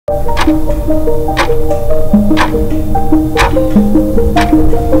Hello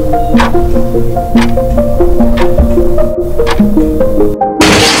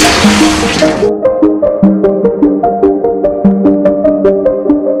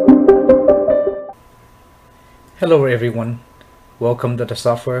everyone, welcome to the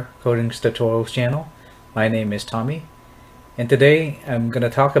Software Coding Tutorials channel. My name is Tommy, and today I'm going to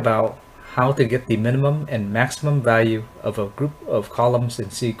talk about how to get the minimum and maximum value of a group of columns in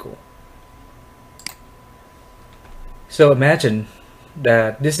SQL. So imagine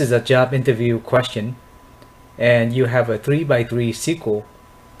that this is a job interview question and you have a 3x3 SQL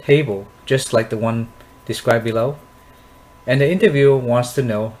table just like the one described below, and the interviewer wants to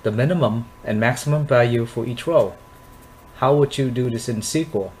know the minimum and maximum value for each row. How would you do this in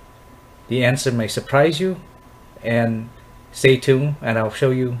SQL? The answer may surprise you, and stay tuned and I'll show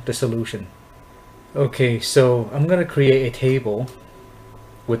you the solution. Okay, so I'm going to create a table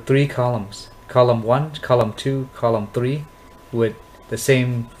with 3 columns. Column 1, column 2, column 3 with the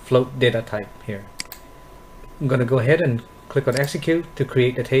same float data type here. I'm going to go ahead and click on execute to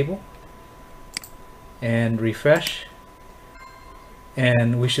create the table and refresh.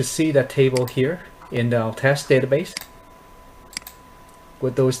 And we should see that table here in our test database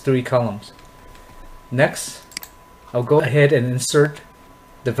with those 3 columns. Next, I'll go ahead and insert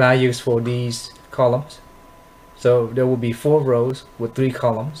the values for these columns. So there will be 4 rows with 3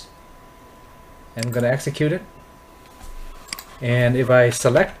 columns. I'm going to execute it. And if I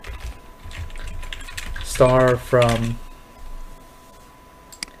select star from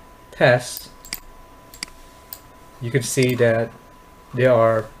test, you can see that there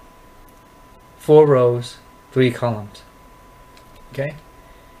are 4 rows, 3 columns. Okay,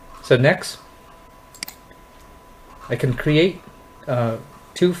 so next I can create 2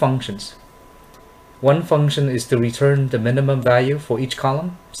 functions. One function is to return the minimum value for each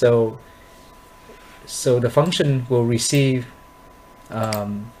column. So the function will receive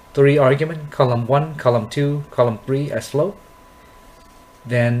 3 arguments, column 1, column 2, column 3 as float.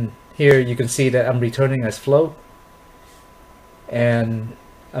 Then here you can see that I'm returning as float, and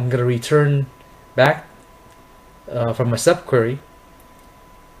I'm going to return back from a subquery.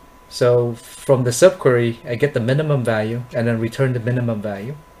 So from the subquery I get the minimum value and then return the minimum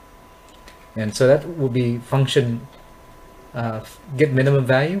value, and so that will be function get minimum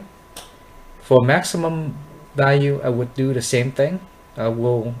value. For maximum value I would do the same thing. I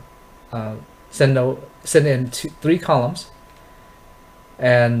will send in 3 columns,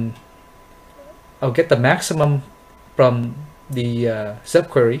 and I'll get the maximum from the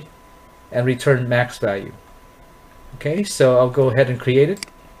subquery and return max value. Okay, so I'll go ahead and create it.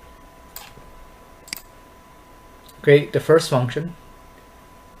 Create the first function,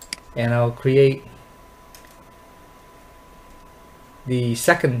 and I'll create the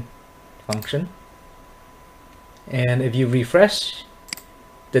second function. And if you refresh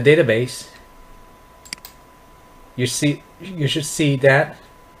the database, you should see that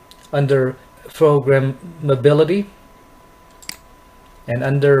under programmability and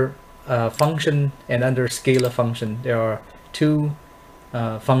under function and under scalar function, there are 2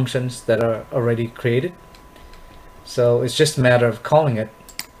 functions that are already created. So it's just a matter of calling it.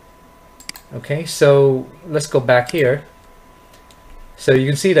 Okay, so let's go back here. So you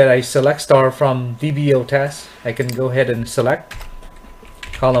can see that I select star from VBO test. I can go ahead and select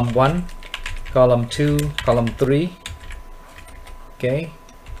column 1, column 2, column 3. Okay,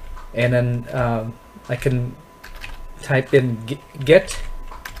 and then I can type in get,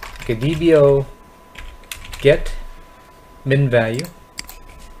 okay, VBO get min value,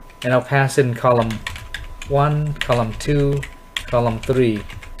 and I'll pass in column 1, column 2, column 3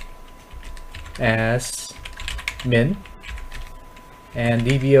 as min, and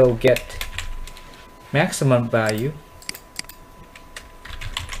VBO get maximum value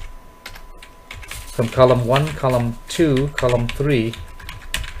from column 1, column 2, column 3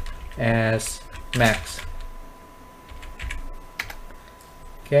 as max.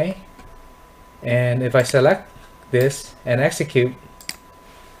 Okay, and if I select this and execute,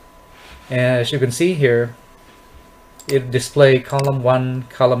 and as you can see here, it displays column 1,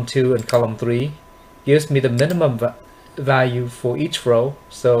 column 2, and column 3. Gives me the minimum value for each row.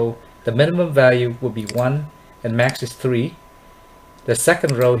 So the minimum value will be 1 and max is 3. The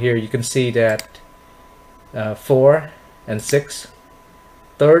second row here, you can see that 4 and 6.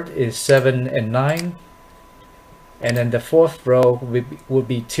 Third is 7 and 9. And then the fourth row would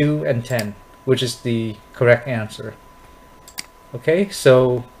be 2 and 10, which is the correct answer. Okay,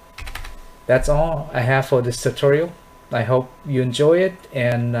 so that's all I have for this tutorial. I hope you enjoy it,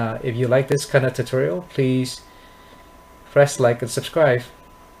 and if you like this kind of tutorial, please press like and subscribe.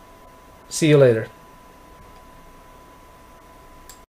 See you later.